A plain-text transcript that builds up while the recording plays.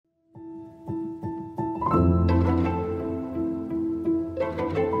When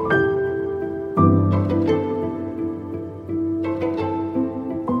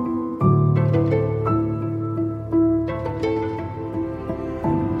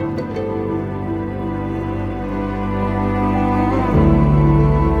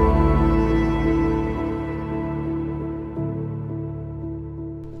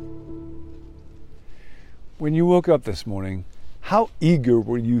you woke up this morning, how eager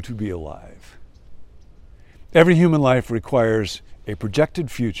were you to be alive? Every human life requires a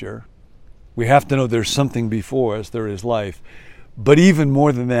projected future. We have to know there's something before us, there is life. But even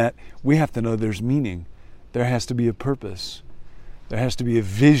more than that, we have to know there's meaning. There has to be a purpose. There has to be a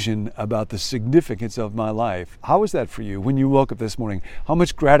vision about the significance of my life. How was that for you when you woke up this morning? How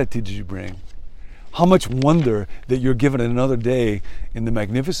much gratitude did you bring? How much wonder that you're given another day in the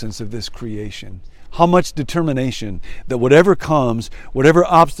magnificence of this creation? How much determination that whatever comes, whatever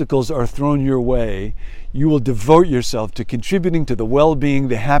obstacles are thrown your way, you will devote yourself to contributing to the well-being,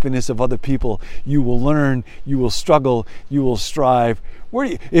 the happiness of other people. You will learn, you will struggle, you will strive.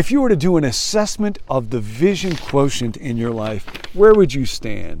 If you were to do an assessment of the vision quotient in your life, where would you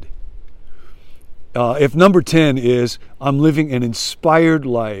stand? If number 10 is, I'm living an inspired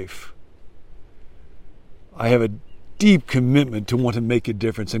life, I have a deep commitment to want to make a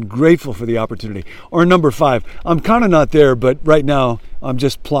difference and grateful for the opportunity. Or number 5, I'm kind of not there, but right now I'm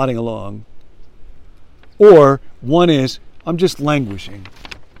just plodding along. Or one is, I'm just languishing.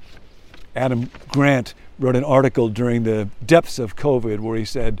 Adam Grant wrote an article during the depths of COVID where he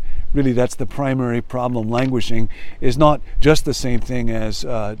said, really that's the primary problem. Languishing is not just the same thing as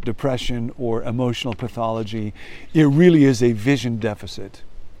depression or emotional pathology. It really is a vision deficit.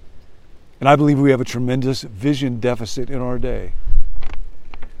 And I believe we have a tremendous vision deficit in our day.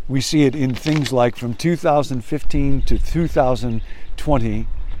 We see it in things like from 2015 to 2020,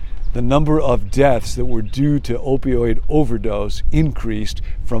 the number of deaths that were due to opioid overdose increased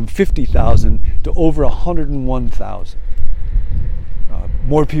from 50,000 to over 101,000.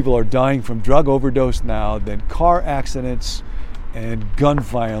 More people are dying from drug overdose now than car accidents and gun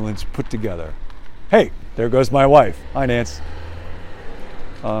violence put together. Hey, there goes my wife. Hi, Nance.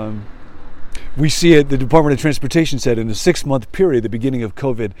 We see it, the Department of Transportation said in a 6-month period, the beginning of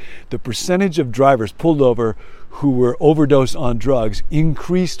COVID, the percentage of drivers pulled over who were overdosed on drugs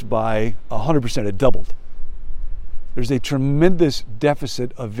increased by 100%. It doubled. There's a tremendous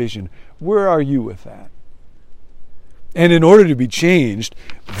deficit of vision. Where are you with that? And in order to be changed,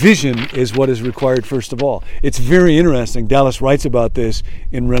 vision is what is required first of all. It's very interesting. Dallas writes about this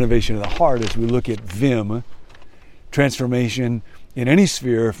in Renovation of the Heart as we look at VIM, transformation in any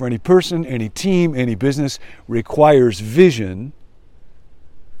sphere, for any person, any team, any business, requires vision,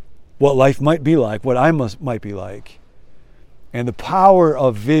 what life might be like, what I might be like. And the power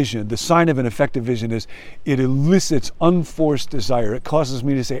of vision, the sign of an effective vision is it elicits unforced desire. It causes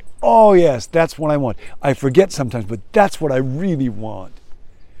me to say, oh yes, that's what I want. I forget sometimes, but that's what I really want.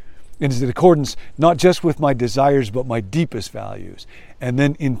 And it's in accordance not just with my desires, but my deepest values. And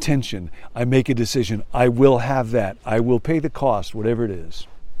then intention. I make a decision. I will have that. I will pay the cost, whatever it is.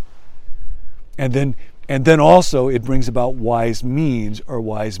 And then also it brings about wise means or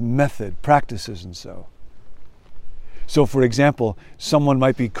wise method, practices and so. So for example, someone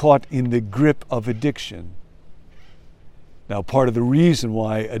might be caught in the grip of addiction. Now, part of the reason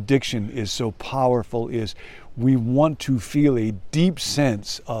why addiction is so powerful is we want to feel a deep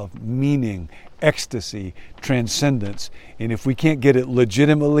sense of meaning, ecstasy, transcendence. And if we can't get it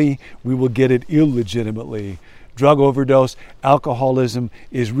legitimately, we will get it illegitimately. Drug overdose, alcoholism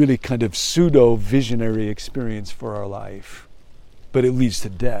is really kind of pseudo-visionary experience for our life, but it leads to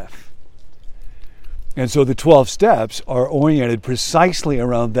death. And so the 12 steps are oriented precisely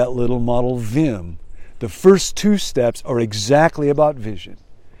around that little model VIM. The first 2 steps are exactly about vision.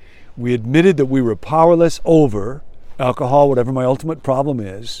 We admitted that we were powerless over alcohol, whatever my ultimate problem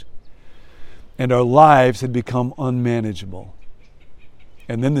is, and our lives had become unmanageable.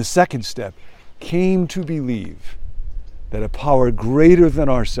 And then the second step, came to believe that a power greater than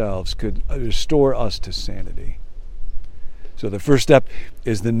ourselves could restore us to sanity. So the first step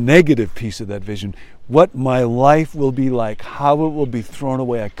is the negative piece of that vision, what my life will be like, how it will be thrown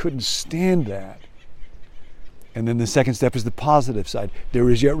away. I couldn't stand that. And then the second step is the positive side. There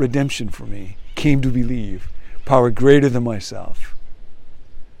is yet redemption for me. Came to believe. Power greater than myself.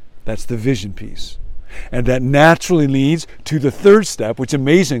 That's the vision piece. And that naturally leads to the third step, which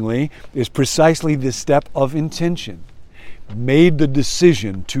amazingly is precisely the step of intention. Made the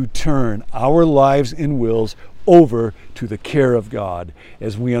decision to turn our lives and wills over to the care of God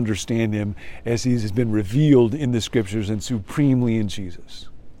as we understand Him, as He has been revealed in the Scriptures and supremely in Jesus.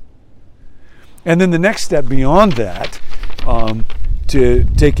 And then the next step beyond that, to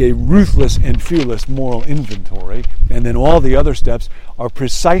take a ruthless and fearless moral inventory, and then all the other steps are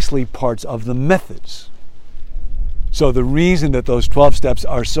precisely parts of the methods. So the reason that those 12 steps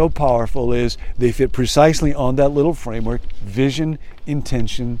are so powerful is they fit precisely on that little framework: vision,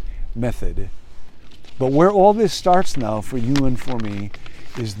 intention, method. But where all this starts now for you and for me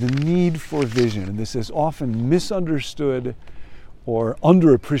is the need for vision. And this is often misunderstood or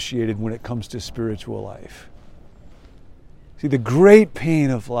underappreciated when it comes to spiritual life. See, the great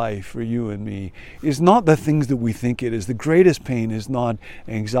pain of life for you and me is not the things that we think it is. The greatest pain is not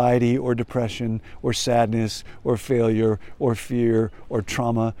anxiety or depression or sadness or failure or fear or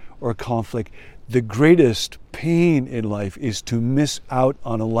trauma or conflict. The greatest pain in life is to miss out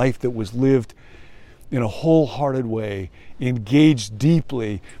on a life that was lived in a wholehearted way, engaged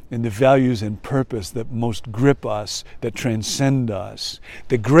deeply in the values and purpose that most grip us, that transcend us.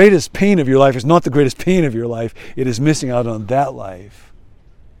 The greatest pain of your life is not the greatest pain of your life. It is missing out on that life.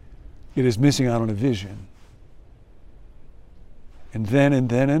 It is missing out on a vision. And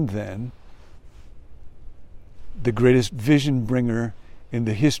then, the greatest vision bringer in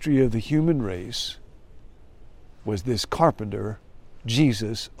the history of the human race was this carpenter,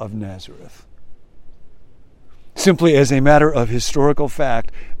 Jesus of Nazareth. Simply as a matter of historical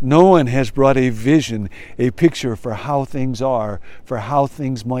fact, no one has brought a vision, a picture for how things are, for how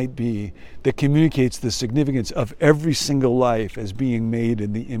things might be, that communicates the significance of every single life as being made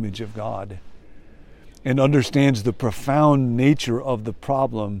in the image of God, and understands the profound nature of the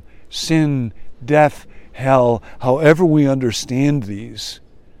problem, sin, death, hell, however we understand these,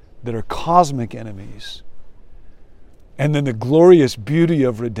 that are cosmic enemies, and then the glorious beauty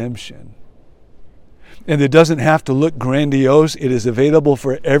of redemption. And it doesn't have to look grandiose. It is available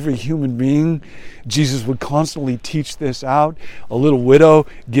for every human being. Jesus would constantly teach this out. A little widow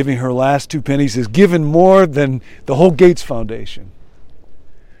giving her last 2 pennies is given more than the whole Gates Foundation.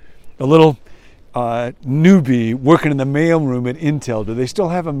 A little newbie working in the mailroom at Intel, do they still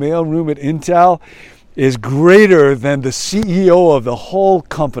have a mailroom at Intel? Is greater than the CEO of the whole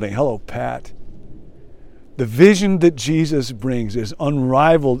company. Hello, Pat. The vision that Jesus brings is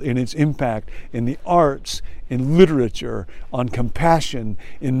unrivaled in its impact in the arts, in literature, on compassion,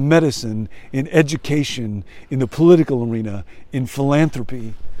 in medicine, in education, in the political arena, in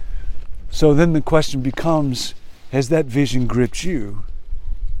philanthropy. So then the question becomes, has that vision gripped you?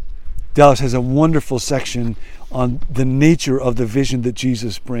 Dallas has a wonderful section on the nature of the vision that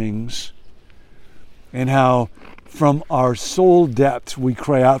Jesus brings, and how from our soul depths we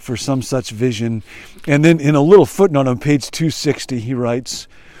cry out for some such vision. And then in a little footnote on page 260 he writes,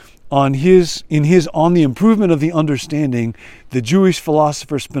 On the improvement of the understanding, the Jewish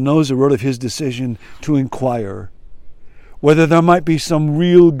philosopher Spinoza wrote of his decision to inquire whether there might be some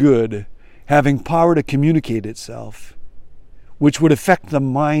real good having power to communicate itself, which would affect the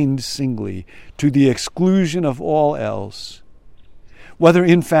mind singly to the exclusion of all else, whether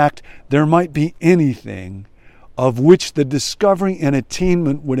in fact there might be anything of which the discovery and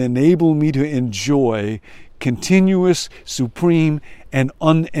attainment would enable me to enjoy continuous, supreme, and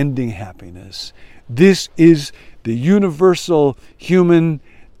unending happiness. This is the universal human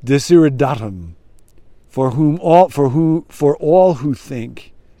desideratum for all who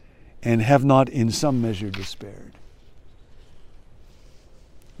think and have not in some measure despaired.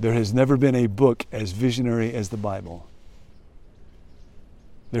 There has never been a book as visionary as the Bible.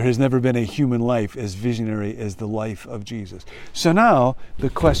 There has never been a human life as visionary as the life of Jesus. So now the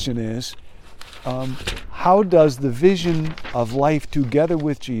question is, how does the vision of life together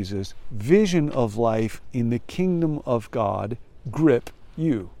with Jesus, vision of life in the kingdom of God, grip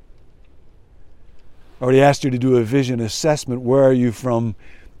you? I already asked you to do a vision assessment. Where are you from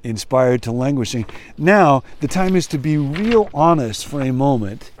inspired to languishing? Now the time is to be real honest for a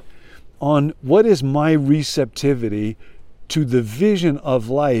moment on what is my receptivity to the vision of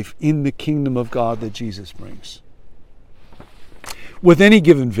life in the kingdom of God that Jesus brings. With any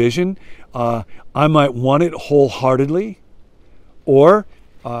given vision, I might want it wholeheartedly, or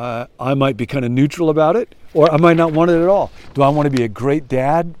I might be kind of neutral about it, or I might not want it at all. Do I want to be a great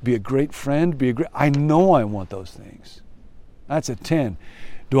dad, be a great friend, I know I want those things. That's a 10.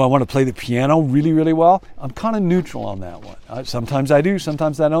 Do I want to play the piano really, really well? I'm kind of neutral on that one. Sometimes I do,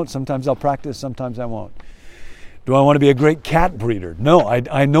 sometimes I don't, sometimes I'll practice, sometimes I won't. Do I want to be a great cat breeder? No,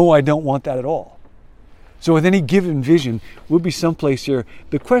 I know I don't want that at all. So with any given vision, we'll be someplace here.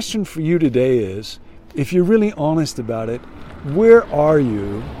 The question for you today is, if you're really honest about it, where are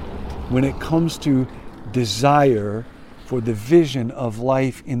you when it comes to desire for the vision of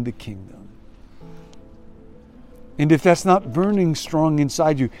life in the kingdom? And if that's not burning strong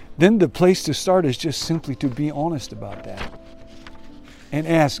inside you, then the place to start is just simply to be honest about that. And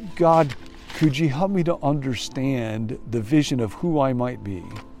ask, God, could you help me to understand the vision of who I might be,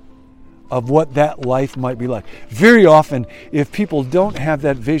 of what that life might be like? Very often, if people don't have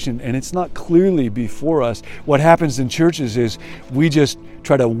that vision and it's not clearly before us, what happens in churches is we just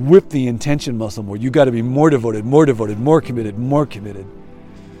try to whip the intention muscle more. You got to be more devoted, more committed, more committed.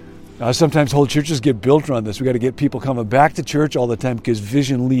 Sometimes whole churches get built around this. We got to get people coming back to church all the time because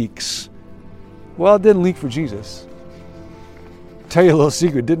vision leaks. Well, it didn't leak for Jesus. Tell you a little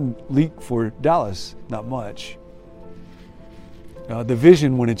secret, it didn't leak for Dallas, not much. The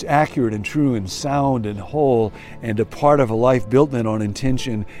vision, when it's accurate and true and sound and whole and a part of a life built then on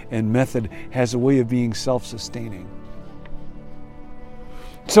intention and method, has a way of being self-sustaining.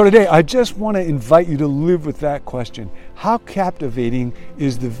 So today, I just want to invite you to live with that question. How captivating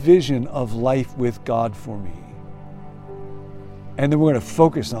is the vision of life with God for me? And then we're going to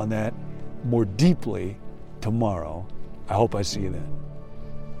focus on that more deeply tomorrow. I hope I see you then.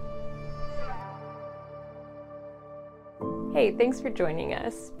 Hey, thanks for joining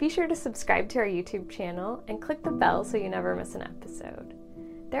us. Be sure to subscribe to our YouTube channel and click the bell so you never miss an episode.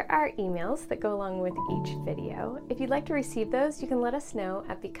 There are emails that go along with each video. If you'd like to receive those, you can let us know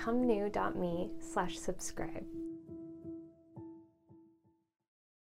at becomenew.me/subscribe.